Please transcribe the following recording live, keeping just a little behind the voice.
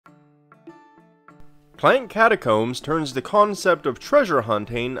Clank Catacombs turns the concept of treasure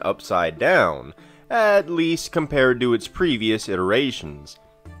hunting upside down, at least compared to its previous iterations.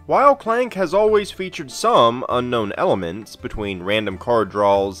 While Clank has always featured some unknown elements between random card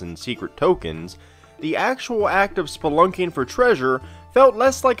draws and secret tokens, the actual act of spelunking for treasure felt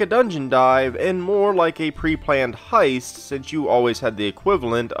less like a dungeon dive and more like a pre-planned heist, since you always had the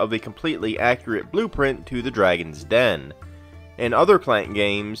equivalent of a completely accurate blueprint to the Dragon's Den. In other Clank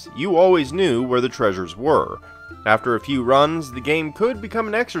games, you always knew where the treasures were. After a few runs, the game could become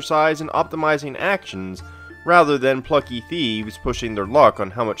an exercise in optimizing actions, rather than plucky thieves pushing their luck on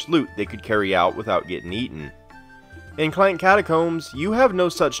how much loot they could carry out without getting eaten. In Clank Catacombs, you have no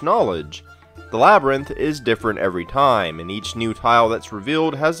such knowledge. The labyrinth is different every time, and each new tile that's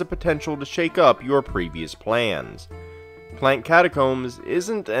revealed has the potential to shake up your previous plans. Clank Catacombs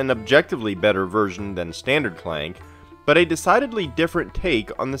isn't an objectively better version than standard Clank, but a decidedly different take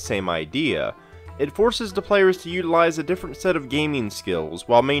on the same idea. It forces the players to utilize a different set of gaming skills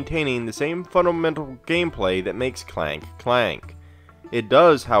while maintaining the same fundamental gameplay that makes Clank Clank. It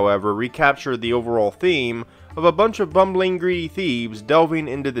does, however, recapture the overall theme of a bunch of bumbling greedy thieves delving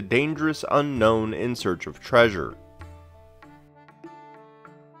into the dangerous unknown in search of treasure.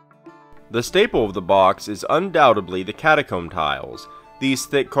 The staple of the box is undoubtedly the catacomb tiles. These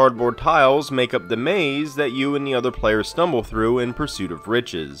thick cardboard tiles make up the maze that you and the other players stumble through in pursuit of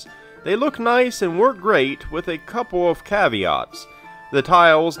riches. They look nice and work great, with a couple of caveats. The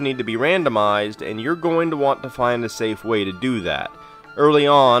tiles need to be randomized, and you're going to want to find a safe way to do that. Early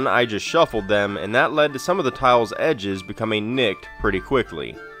on, I just shuffled them, and that led to some of the tiles' edges becoming nicked pretty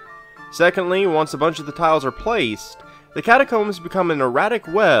quickly. Secondly, once a bunch of the tiles are placed, the catacombs become an erratic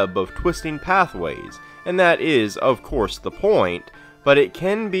web of twisting pathways, and that is, of course, the point, but it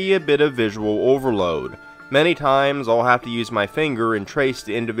can be a bit of visual overload. Many times I'll have to use my finger and trace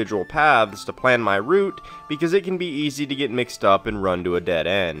the individual paths to plan my route, because it can be easy to get mixed up and run to a dead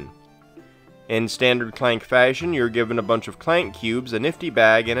end. In standard Clank fashion, you're given a bunch of Clank cubes, a nifty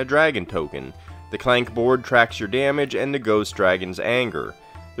bag, and a dragon token. The Clank board tracks your damage and the ghost dragon's anger.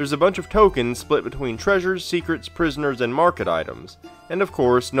 There's a bunch of tokens split between treasures, secrets, prisoners, and market items. And of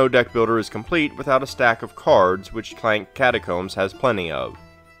course, no deck builder is complete without a stack of cards, which Clank Catacombs has plenty of.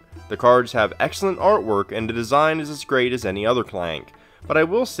 The cards have excellent artwork and the design is as great as any other Clank, but I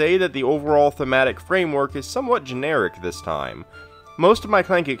will say that the overall thematic framework is somewhat generic this time. Most of my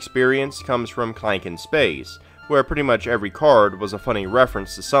Clank experience comes from Clank in Space, where pretty much every card was a funny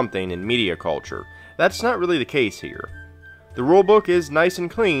reference to something in media culture. That's not really the case here. The rulebook is nice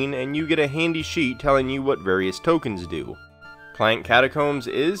and clean, and you get a handy sheet telling you what various tokens do. Clank Catacombs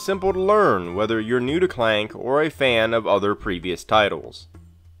is simple to learn, whether you're new to Clank or a fan of other previous titles.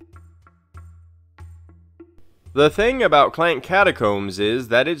 The thing about Clank Catacombs is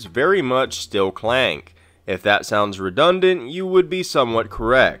that it's very much still Clank. If that sounds redundant, you would be somewhat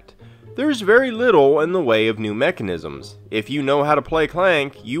correct. There's very little in the way of new mechanisms. If you know how to play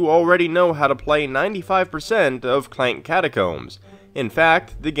Clank, you already know how to play 95% of Clank Catacombs. In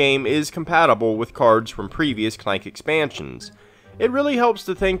fact, the game is compatible with cards from previous Clank expansions. It really helps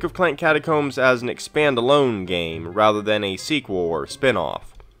to think of Clank Catacombs as an expand-alone game, rather than a sequel or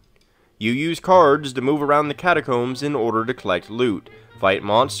spin-off. You use cards to move around the catacombs in order to collect loot, fight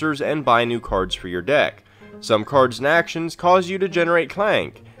monsters, and buy new cards for your deck. Some cards and actions cause you to generate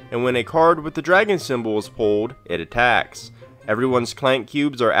Clank, and when a card with the dragon symbol is pulled, it attacks. Everyone's Clank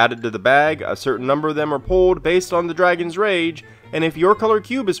cubes are added to the bag, a certain number of them are pulled based on the dragon's rage, and if your color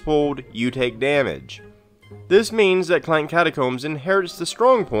cube is pulled, you take damage. This means that Clank Catacombs inherits the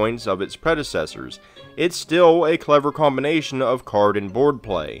strong points of its predecessors. It's still a clever combination of card and board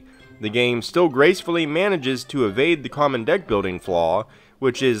play. The game still gracefully manages to evade the common deck building flaw,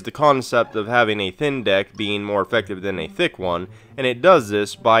 which is the concept of having a thin deck being more effective than a thick one, and it does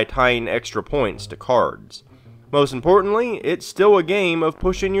this by tying extra points to cards. Most importantly, it's still a game of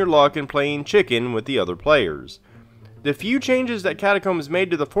pushing your luck and playing chicken with the other players. The few changes that Catacombs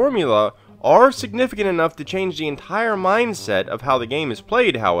made to the formula are significant enough to change the entire mindset of how the game is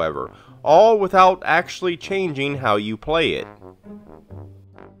played, however, all without actually changing how you play it.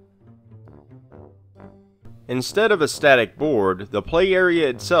 Instead of a static board, the play area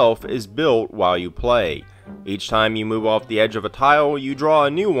itself is built while you play. Each time you move off the edge of a tile, you draw a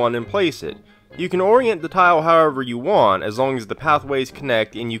new one and place it. You can orient the tile however you want, as long as the pathways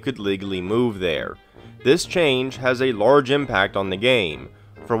connect and you could legally move there. This change has a large impact on the game.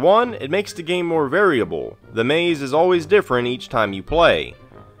 For one, it makes the game more variable. The maze is always different each time you play.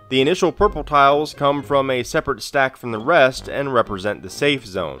 The initial purple tiles come from a separate stack from the rest and represent the safe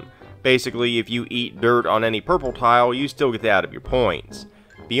zone. Basically, if you eat dirt on any purple tile, you still get out of your points.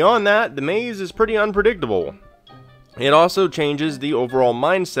 Beyond that, the maze is pretty unpredictable. It also changes the overall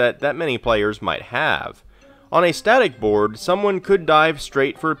mindset that many players might have. On a static board, someone could dive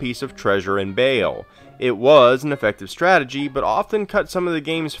straight for a piece of treasure and bail. It was an effective strategy, but often cut some of the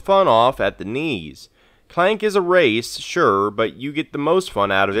game's fun off at the knees. Clank is a race, sure, but you get the most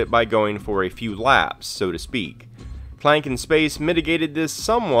fun out of it by going for a few laps, so to speak. Clank in Space mitigated this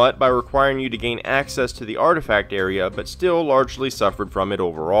somewhat by requiring you to gain access to the artifact area, but still largely suffered from it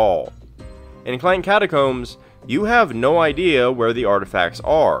overall. In Clank Catacombs, you have no idea where the artifacts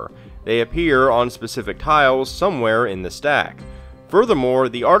are. They appear on specific tiles somewhere in the stack. Furthermore,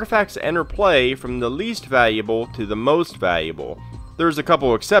 the artifacts enter play from the least valuable to the most valuable. There's a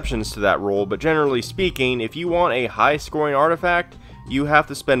couple exceptions to that rule, but generally speaking, if you want a high scoring artifact, you have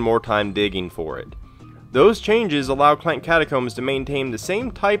to spend more time digging for it. Those changes allow Clank Catacombs to maintain the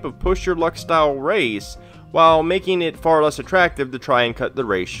same type of push your luck style race, while making it far less attractive to try and cut the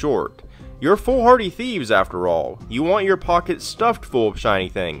race short. You're foolhardy thieves after all. You want your pockets stuffed full of shiny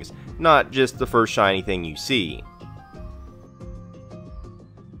things, not just the first shiny thing you see.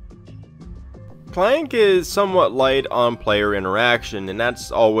 Clank is somewhat light on player interaction, and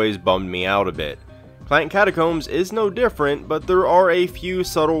that's always bummed me out a bit. Clank Catacombs is no different, but there are a few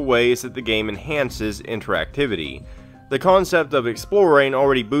subtle ways that the game enhances interactivity. The concept of exploring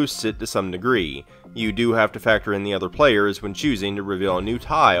already boosts it to some degree. You do have to factor in the other players when choosing to reveal a new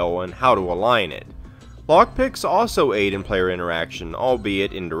tile and how to align it. Lockpicks also aid in player interaction,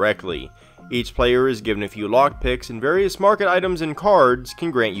 albeit indirectly. Each player is given a few lockpicks, and various market items and cards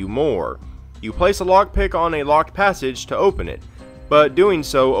can grant you more. You place a lockpick on a locked passage to open it, but doing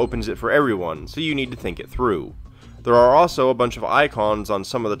so opens it for everyone, so you need to think it through. There are also a bunch of icons on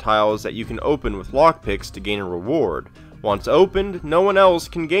some of the tiles that you can open with lockpicks to gain a reward. Once opened, no one else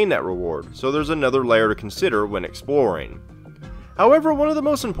can gain that reward, so there's another layer to consider when exploring. However, one of the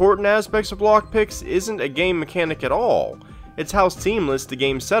most important aspects of lockpicks isn't a game mechanic at all. It's how seamless the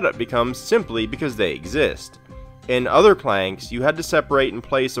game setup becomes simply because they exist. In other Clanks, you had to separate and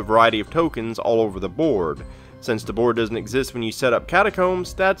place a variety of tokens all over the board. Since the board doesn't exist when you set up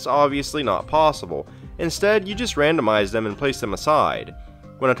Catacombs, that's obviously not possible. Instead, you just randomize them and place them aside.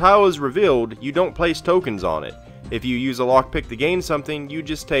 When a tile is revealed, you don't place tokens on it. If you use a lockpick to gain something, you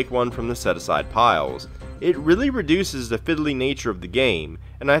just take one from the set-aside piles. It really reduces the fiddly nature of the game,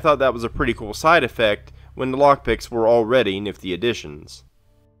 and I thought that was a pretty cool side effect when the lockpicks were already nifty additions.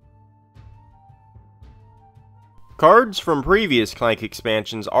 Cards from previous Clank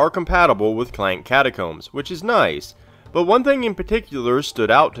expansions are compatible with Clank Catacombs, which is nice, but one thing in particular stood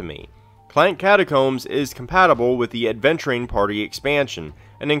out to me. Clank Catacombs is compatible with the Adventuring Party expansion,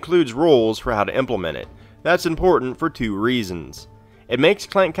 and includes rules for how to implement it. That's important for two reasons. It makes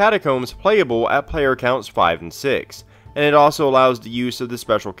Clank Catacombs playable at player counts 5 and 6, and it also allows the use of the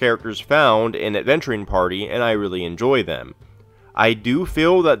special characters found in Adventuring Party, and I really enjoy them. I do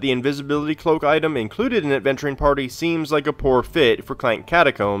feel that the invisibility cloak item included in Adventuring Party seems like a poor fit for Clank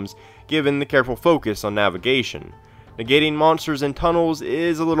Catacombs, given the careful focus on navigation. Negating monsters and tunnels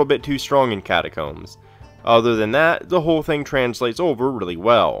is a little bit too strong in Catacombs. Other than that, the whole thing translates over really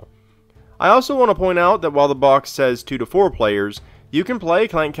well. I also want to point out that while the box says 2 to 4 players, you can play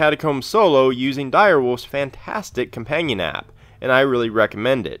Clank Catacombs solo using Direwolf's fantastic companion app, and I really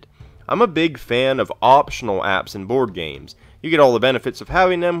recommend it. I'm a big fan of optional apps in board games. You get all the benefits of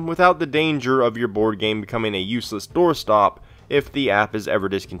having them without the danger of your board game becoming a useless doorstop if the app is ever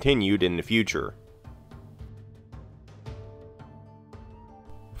discontinued in the future.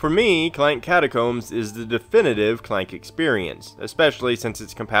 For me, Clank Catacombs is the definitive Clank experience, especially since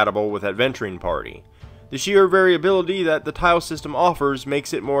it's compatible with Adventuring Party. The sheer variability that the tile system offers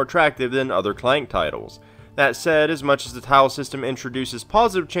makes it more attractive than other Clank titles. That said, as much as the tile system introduces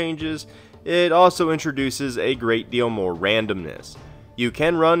positive changes, it also introduces a great deal more randomness. You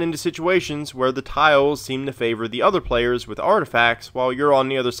can run into situations where the tiles seem to favor the other players with artifacts while you're on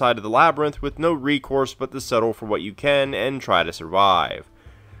the other side of the labyrinth with no recourse but to settle for what you can and try to survive.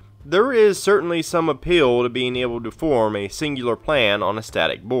 There is certainly some appeal to being able to form a singular plan on a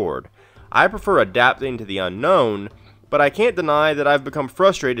static board. I prefer adapting to the unknown, but I can't deny that I've become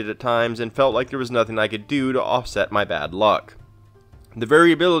frustrated at times and felt like there was nothing I could do to offset my bad luck. The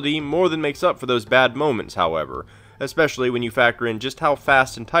variability more than makes up for those bad moments, however, especially when you factor in just how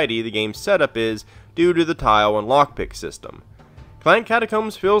fast and tidy the game's setup is due to the tile and lockpick system. Clank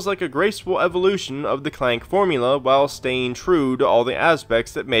Catacombs feels like a graceful evolution of the Clank formula while staying true to all the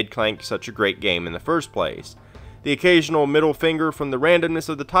aspects that made Clank such a great game in the first place. The occasional middle finger from the randomness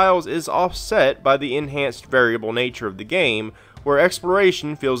of the tiles is offset by the enhanced variable nature of the game, where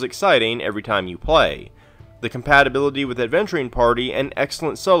exploration feels exciting every time you play. The compatibility with Adventuring Party and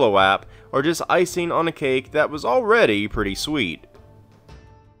excellent solo app are just icing on a cake that was already pretty sweet.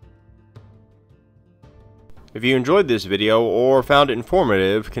 If you enjoyed this video or found it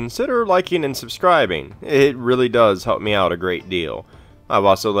informative, consider liking and subscribing. It really does help me out a great deal. I've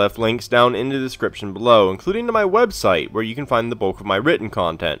also left links down in the description below, including to my website where you can find the bulk of my written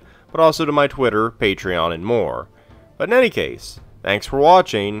content, but also to my Twitter, Patreon, and more. But in any case, thanks for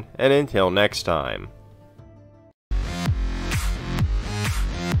watching, and until next time.